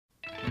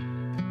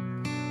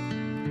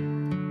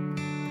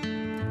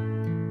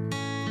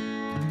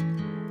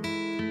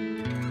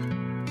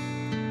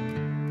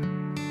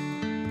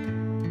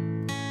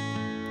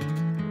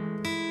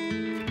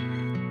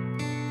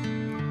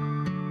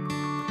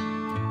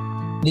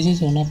This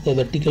is one of the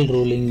vertical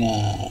rolling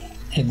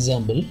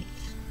example.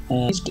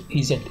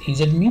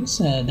 Z means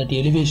that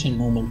elevation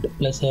movement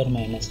plus or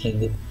minus like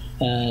that.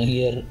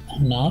 Here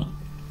north,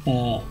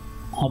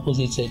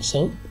 opposite side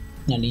south,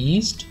 and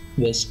east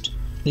west.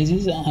 This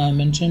is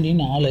mentioned in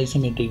all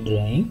isometric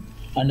drawing,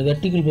 and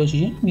vertical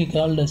position we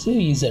called as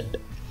a Z.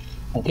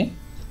 Okay.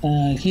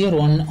 Here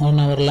on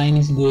our line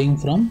is going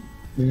from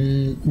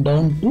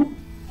down to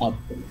up.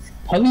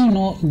 How you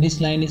know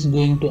this line is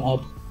going to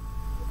up?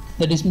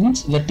 That is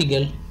means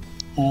vertical.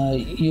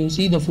 You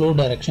see the flow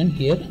direction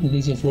here. It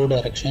is a flow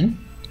direction,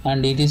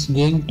 and it is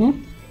going to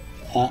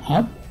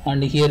up,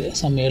 and here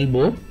some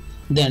elbow.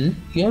 Then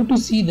you have to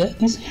see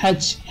this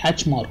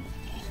hatch mark.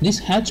 This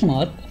hatch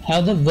mark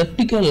have the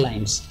vertical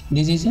lines.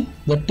 This is a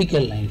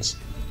vertical lines.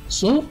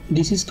 So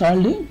this is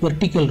called a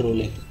vertical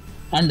rolling.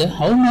 And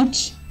how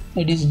much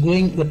it is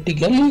going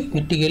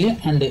vertically,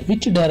 and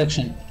which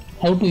direction?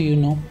 How do you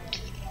know?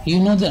 You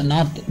know the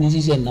north. This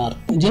is a north.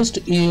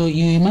 Just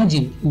you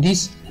imagine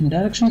this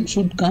direction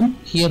should come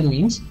here,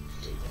 means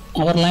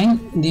our line,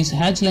 this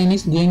hatch line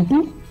is going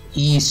to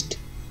east.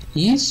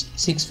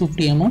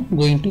 650 mm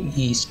going to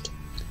east.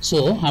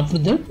 So after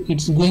that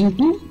it's going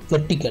to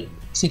vertical.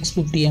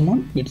 650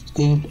 mm it's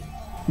going to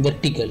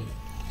vertical.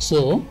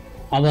 So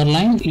our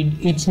line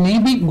it's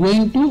maybe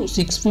going to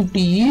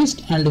 650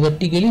 east and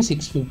vertically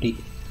 650.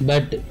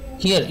 But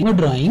here in the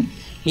drawing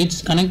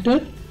it's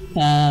connected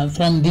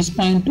from this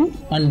point to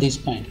and this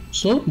point.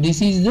 So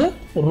this is the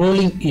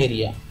rolling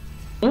area.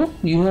 So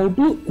you have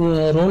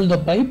to roll the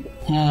pipe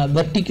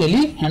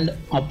vertically and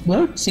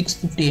upward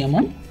 650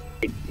 mm.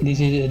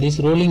 This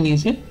rolling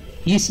is a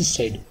east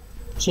side.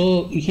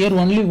 So here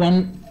only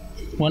one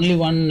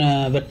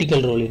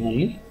vertical rolling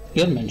only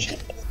here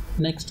mentioned.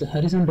 Next,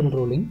 horizontal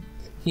rolling.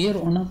 Here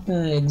one of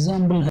the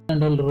example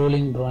horizontal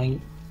rolling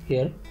drawing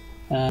here.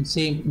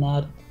 Same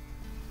north,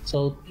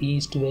 south,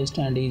 east, west,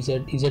 and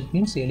Z. Z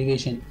means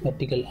elevation,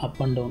 vertical, up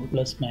and down,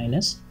 plus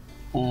minus.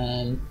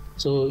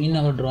 So in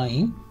our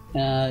drawing,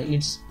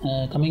 it's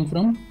coming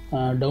from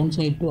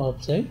downside to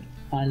upside,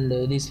 and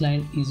this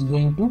line is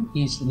going to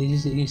east.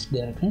 This is east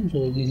direction,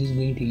 so this is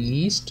going to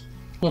east.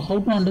 So how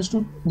to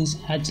understand this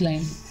hatch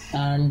line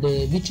and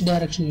which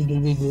direction it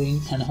will be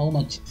going and how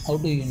much? How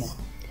do you know?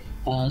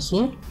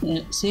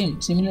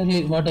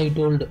 Similarly what I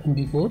told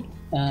before,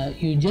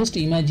 you just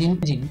imagine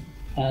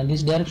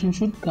this direction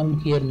should come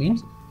here,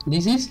 means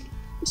this is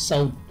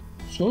south,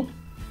 so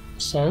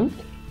south,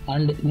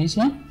 and this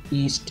one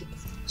east.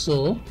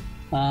 So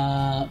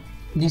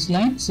this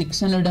line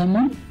 600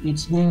 mm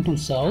it's going to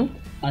south,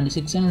 and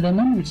 600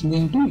 mm it's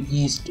going to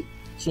east.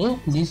 So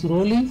this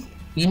rolling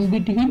in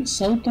between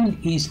south and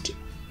east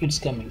it's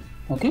coming.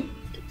 Okay.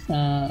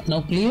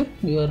 Now clear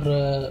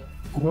your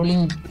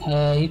rolling.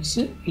 It's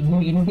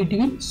in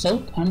between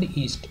south and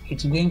east.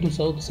 It's going to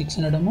south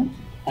 600 mm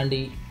and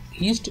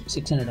east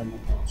 600 mm.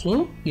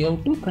 So you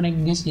have to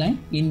connect this line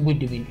in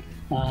between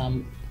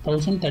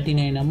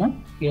 1039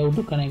 mm. You have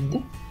to connect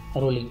the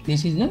rolling.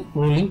 This is the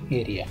rolling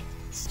area.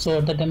 So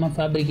at the time of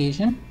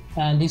fabrication,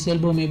 this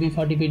elbow may be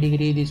 45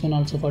 degree, this one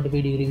also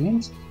 45 degree,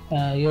 means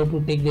you have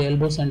to take the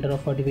elbow center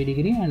of 45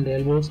 degree and the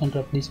elbow center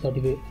of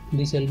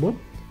this elbow,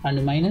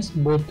 and minus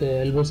both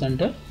elbow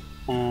center.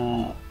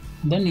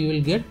 Then you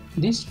will get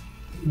this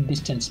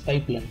distance,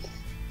 pipe length,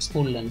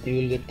 spool length.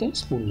 You will get the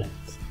spool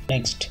length.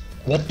 Next,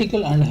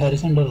 vertical and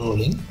horizontal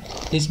rolling.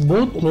 This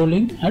both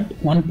rolling at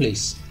one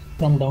place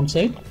from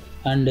downside,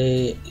 and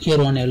here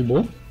one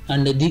elbow,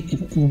 and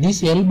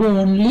this elbow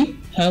only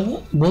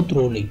have both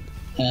rolling,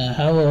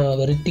 have a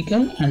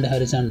vertical and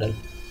horizontal.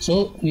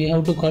 So we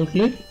have to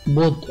calculate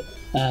both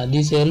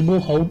this elbow,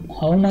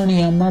 how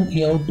many mm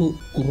you have to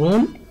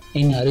roll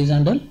in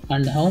horizontal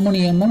and how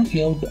many mm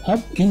you have to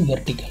up in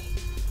vertical.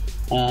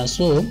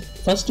 So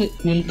first we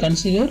will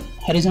consider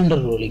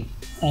horizontal rolling.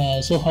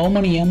 So how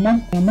many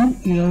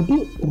mm you have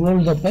to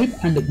roll the pipe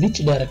and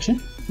which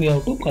direction we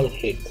have to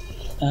calculate.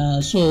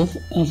 So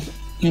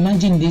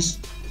imagine this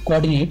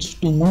coordinates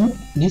to move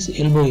this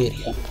elbow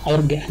area.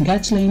 Our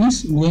hatch line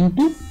is going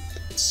to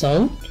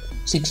south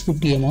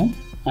 650 mm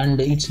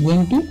and it's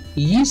going to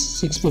east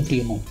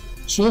 650 mm.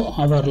 So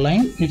our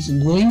line is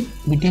going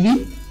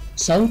between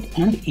south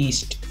and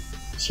east.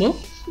 So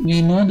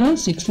we know the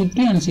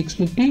 650 and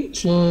 650.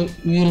 So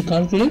we will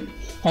calculate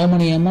how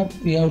many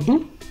mm we have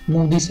to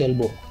move this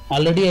elbow.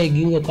 Already I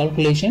give a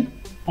calculation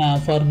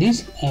for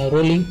this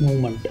rolling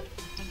movement.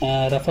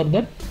 Refer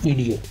that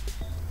video.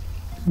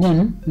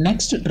 Then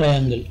next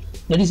triangle,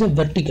 that is a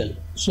vertical.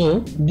 So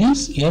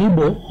this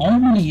elbow, how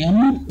many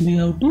mm we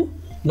have to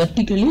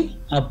vertically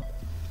up?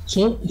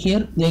 So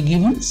here they are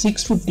given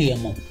 650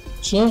 mm.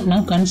 So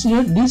now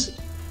consider this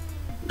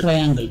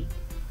triangle.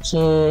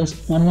 So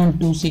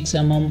 1126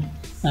 mm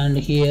and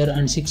here,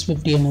 and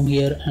 650 mm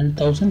here, and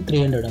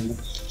 1300 mm.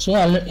 So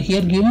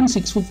here given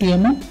 650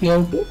 mm you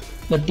have to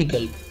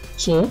vertical.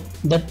 So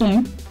that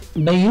time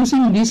by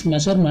using this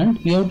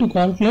measurement you have to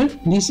calculate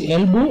this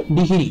elbow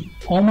degree,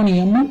 how many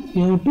mm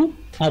you have to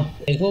up.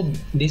 I hope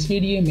this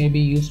video may be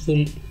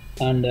useful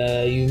and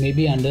you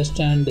maybe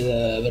understand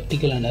the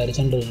vertical and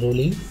horizontal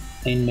rolling.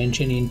 in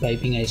mention in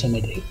piping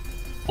isometric,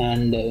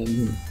 and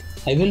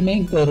I will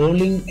make the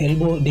rolling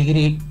elbow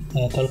degree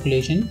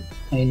calculation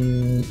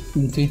in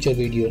future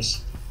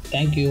videos.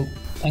 Thank you.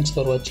 Thanks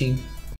for watching.